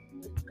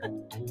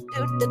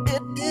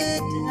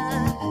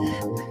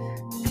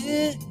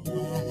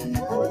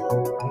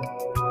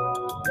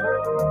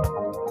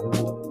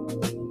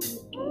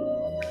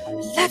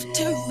 Left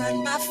to run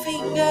my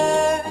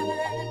fingers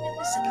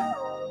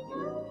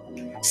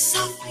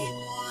softly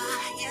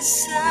by your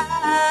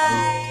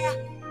side.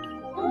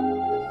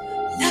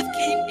 Love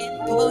came and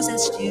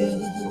possessed you,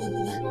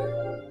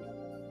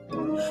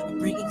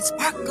 bringing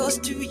sparkles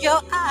to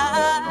your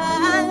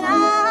eyes,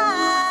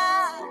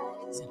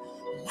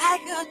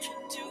 like a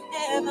trip to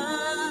heaven.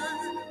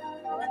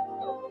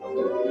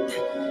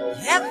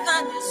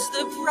 Heaven is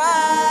the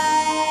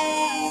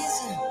prize,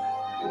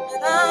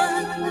 and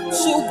I'm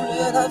so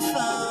glad I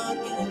found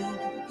you.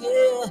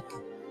 Yeah,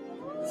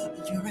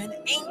 you're an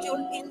angel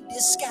in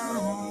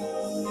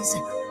disguise.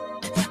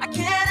 I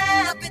can't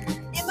help it.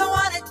 If I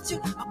wanted to,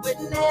 I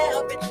wouldn't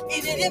help it.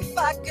 Even if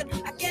I could,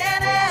 I can't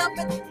can't help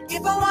it.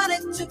 If I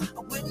wanted to,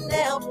 I wouldn't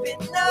help it.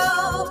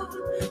 No,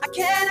 I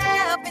can't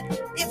help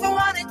it. If I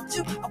wanted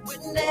to, I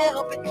wouldn't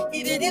help it.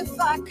 Even if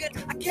I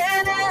could, I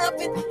can't help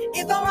it.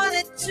 If I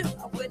wanted to,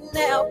 I wouldn't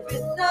help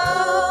it.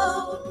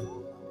 No.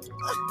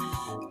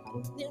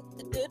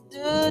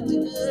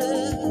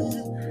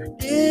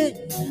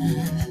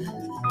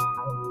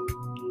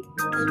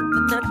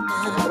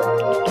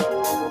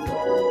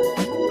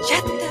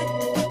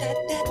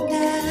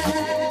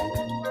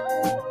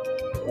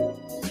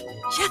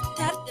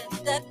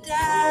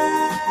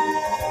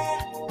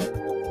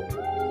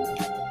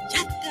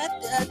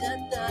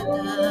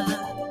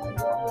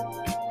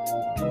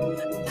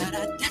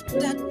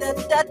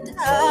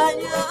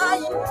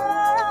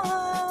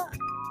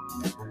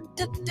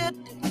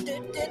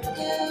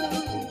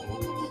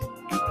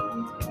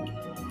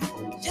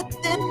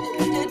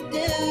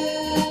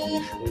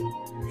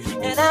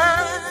 And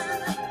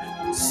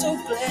I'm so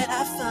glad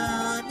I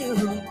found you.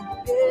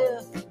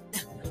 Yeah.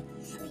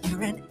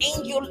 You're an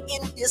angel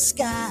in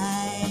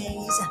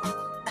disguise.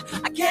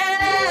 I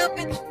can't help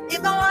it.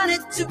 If I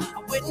wanted to,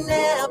 I wouldn't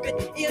help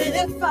it. Even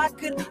if I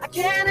could, I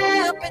can't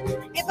help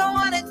it. If I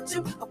wanted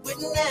to, I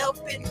wouldn't help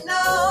it.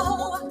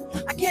 No,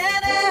 I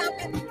can't help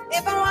it.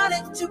 If I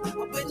wanted to,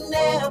 I wouldn't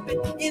help it.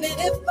 Even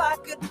if I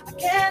could, I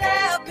can't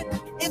help it.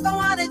 If I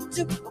wanted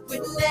to, I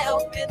wouldn't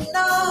help it.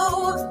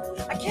 No,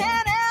 I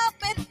can't help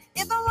it.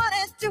 If I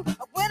wanted to,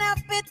 I wouldn't help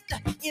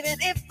it. Even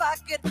if I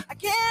could, I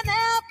can't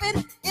help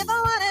it. If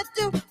I wanted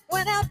to,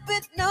 wouldn't help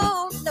it.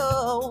 No,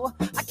 no,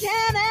 I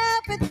can't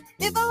help it.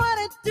 If I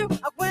wanted to,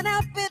 I wouldn't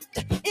help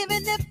it.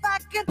 Even if I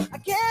could, I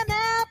can't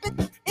help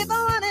it. If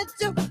I wanted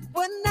to,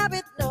 wouldn't help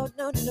it. No,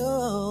 no,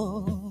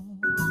 no.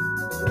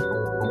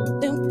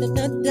 Da, da,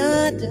 da,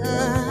 da,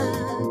 da.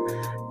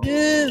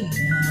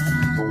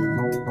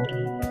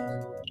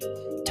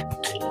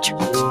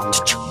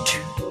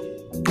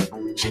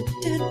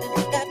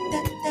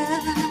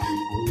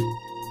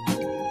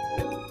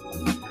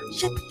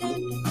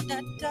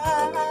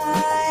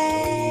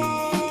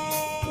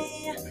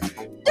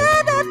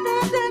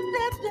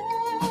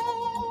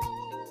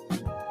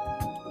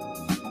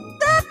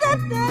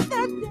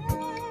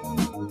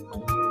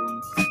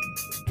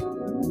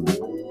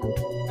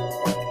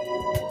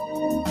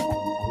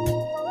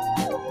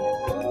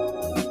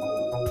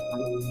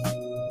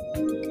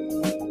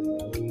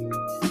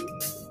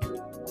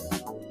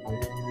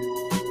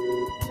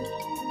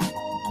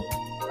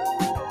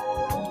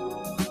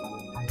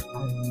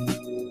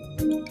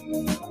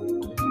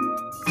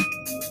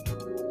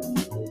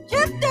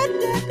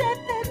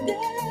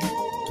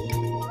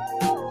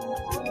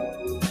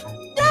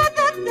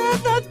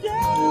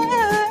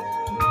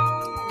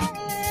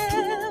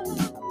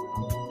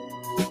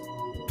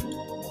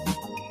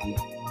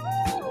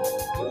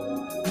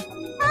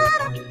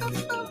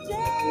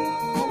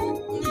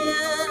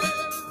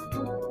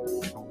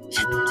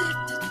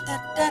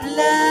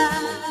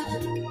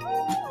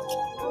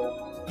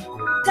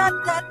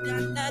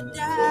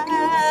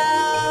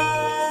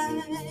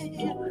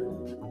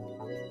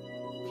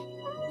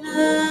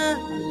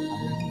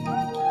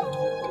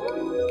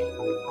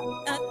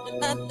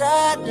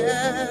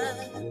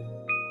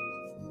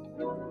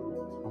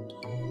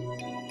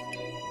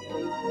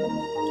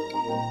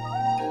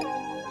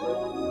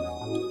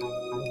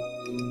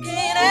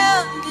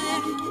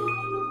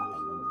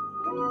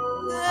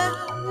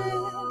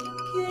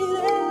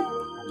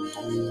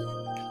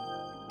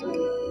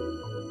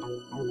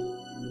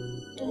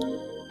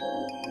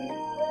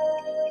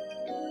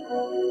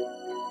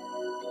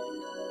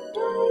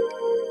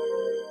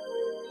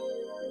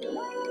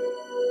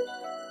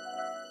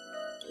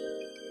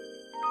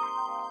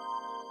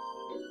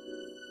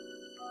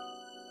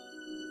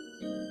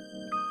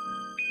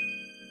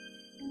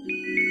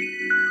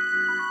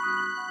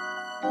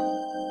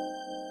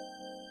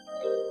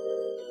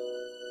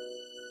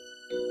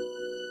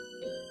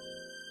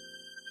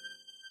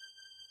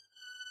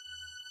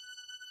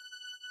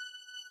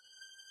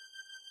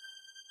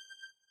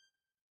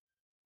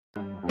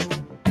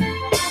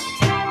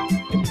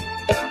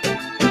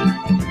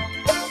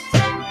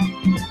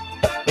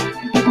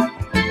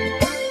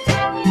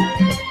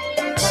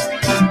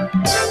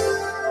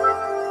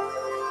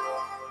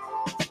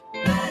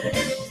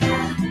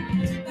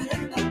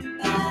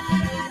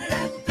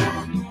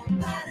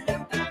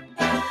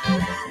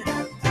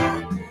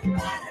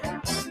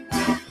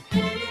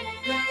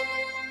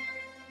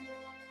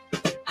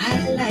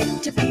 I'd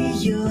like to be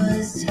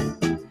yours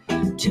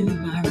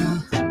tomorrow.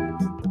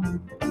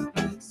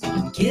 So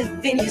I'm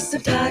giving you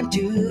some time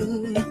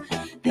to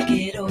think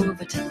it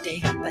over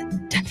today. But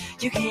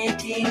you can't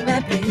take my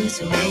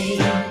blues away.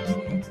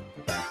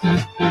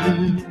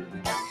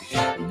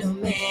 No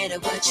matter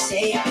what you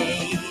say,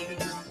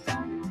 babe.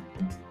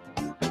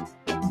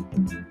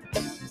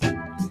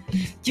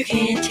 You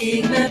can't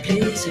take my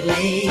blues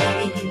away.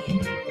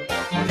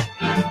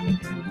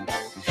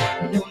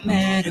 No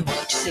matter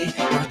what you say,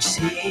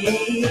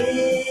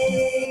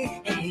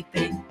 hey,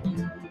 baby.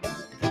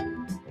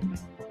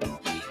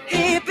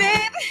 Hey,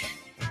 baby,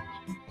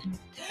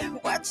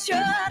 what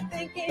you're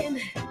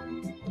thinking.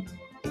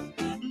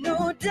 No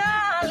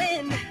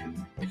darling.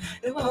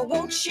 No, I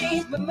won't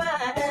change my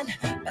mind,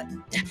 but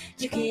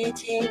you can't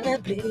take my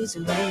blues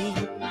away.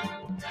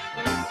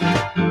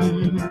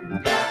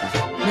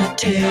 Now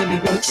tell me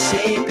what you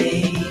say,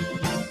 babe.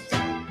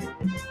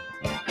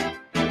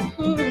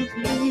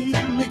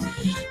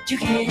 You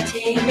can't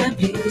take my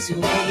blues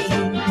away.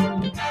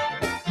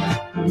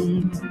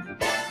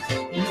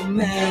 No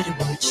matter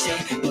what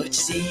you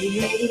say,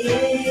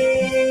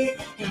 hey,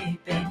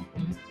 babe.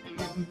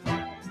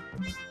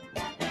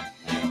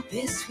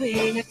 This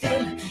way I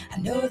feel, I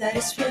know that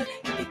it's real,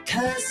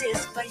 because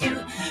it's for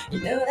you. You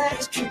know that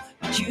it's true,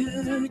 but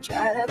you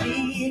try to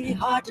be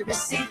hard to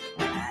receive.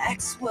 When I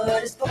ask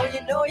what it's for,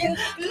 you know you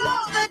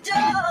close the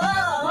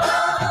door.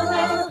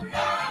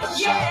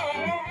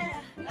 Yeah.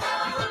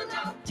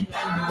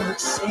 Tell me what you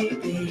say,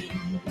 babe.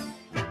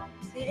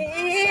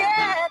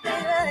 Yeah,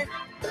 baby.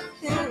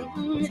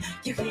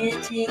 You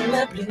can't take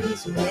my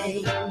blues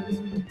away.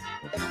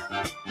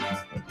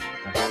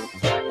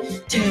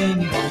 Tell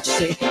me what you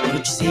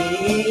say,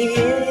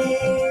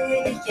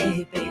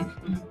 yeah, baby.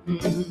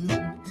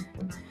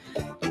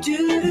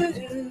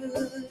 Do-do-do.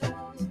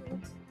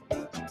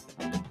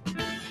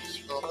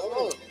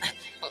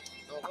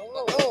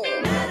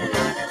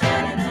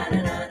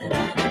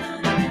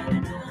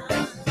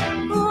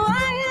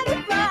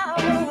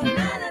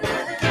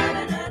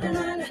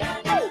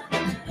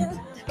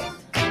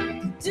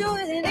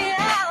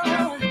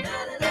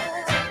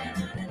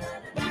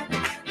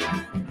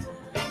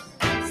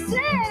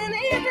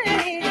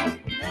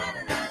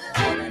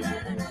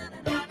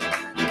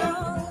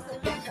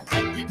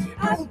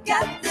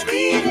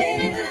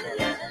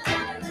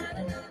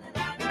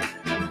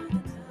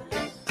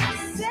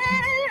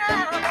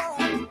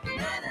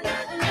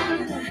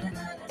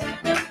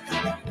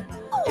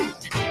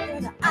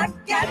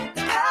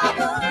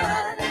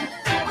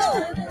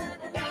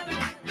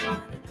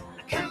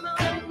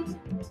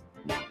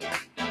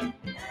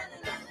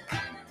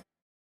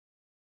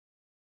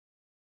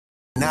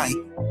 Night.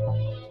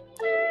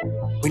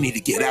 We need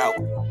to get out.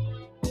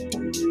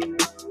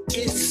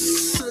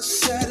 It's a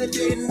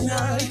Saturday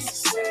night.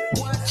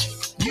 What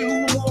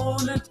you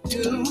wanna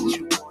do?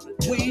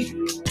 We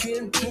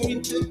can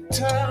paint the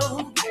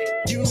town.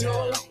 You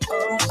know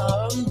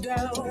I'm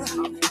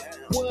down.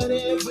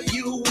 Whatever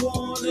you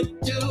wanna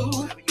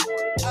do,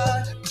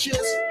 I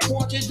just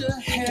want you to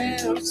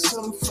have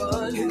some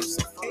fun and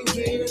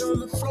get on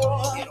the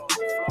floor.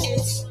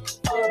 It's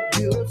a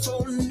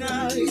beautiful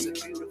night,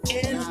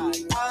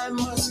 and I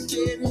must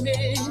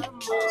admit,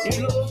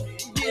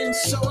 looking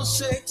so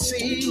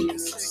sexy.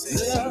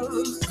 Love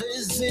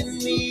is in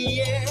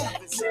the air.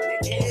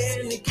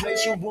 Any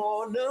place you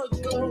wanna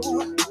go,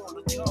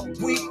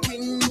 we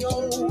can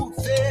go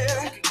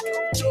there.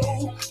 So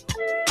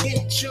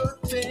get your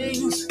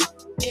things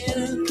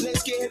and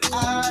let's get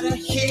out of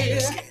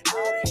here.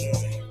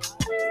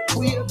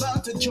 We're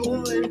about to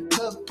join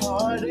the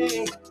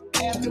party.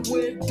 After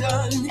we're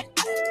done,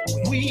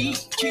 we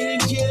can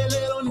get a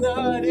little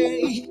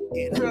nutty.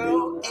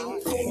 Girl,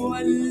 and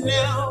for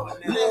now,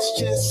 let's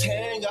just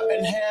hang out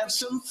and have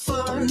some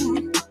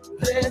fun.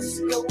 Let's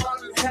go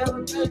out and have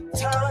a good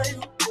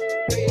time,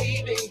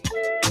 baby.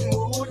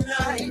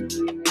 Tonight,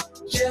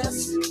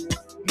 just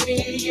me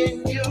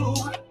and you.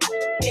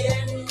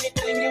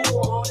 Anything you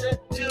wanna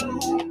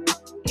do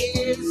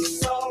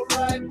is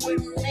alright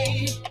with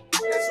me,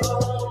 as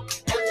long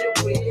as you're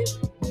with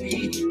me.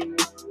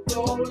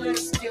 So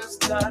let's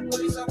just not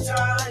waste our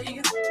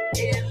time,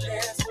 and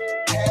let's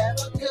have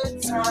a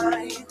good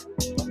time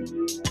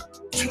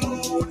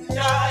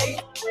tonight.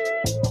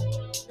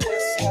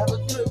 Let's have a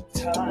good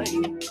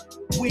time.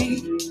 We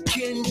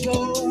can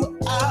go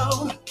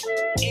out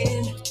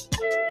and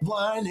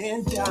wine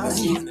and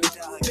dine.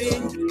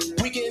 Then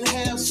we can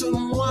have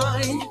some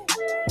wine.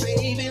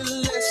 Baby,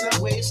 let's not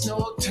waste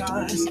no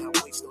time.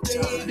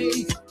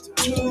 Baby,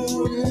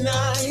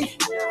 tonight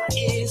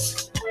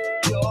is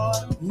your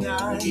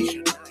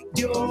night.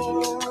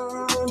 You're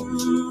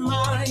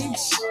mine.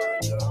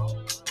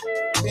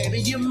 Baby,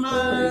 you're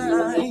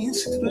mine.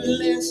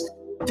 Let's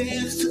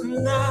dance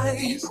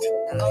tonight.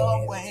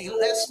 Oh, wait,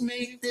 let's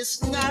make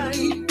this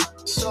night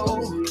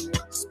so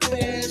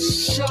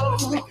special.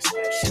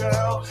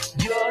 Girl,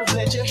 you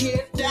let your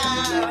head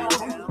down.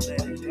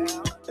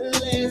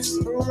 Let's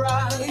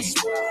ride,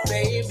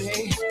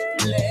 baby.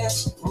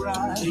 Let's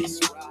ride.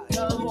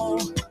 Come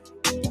on,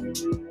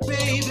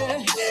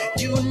 baby.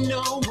 You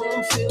know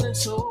I'm feeling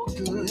so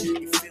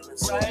good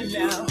right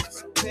now.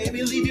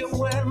 Baby, leave your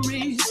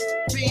worries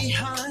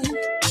behind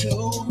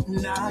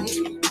tonight.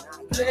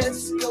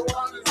 Let's go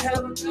on and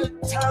have a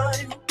good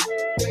time,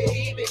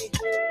 baby.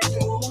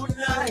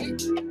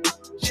 Tonight,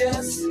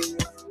 just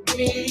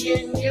me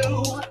and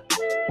you.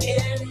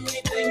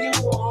 Anything you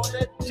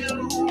wanna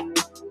do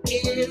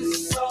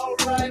is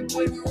alright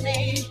with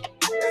me.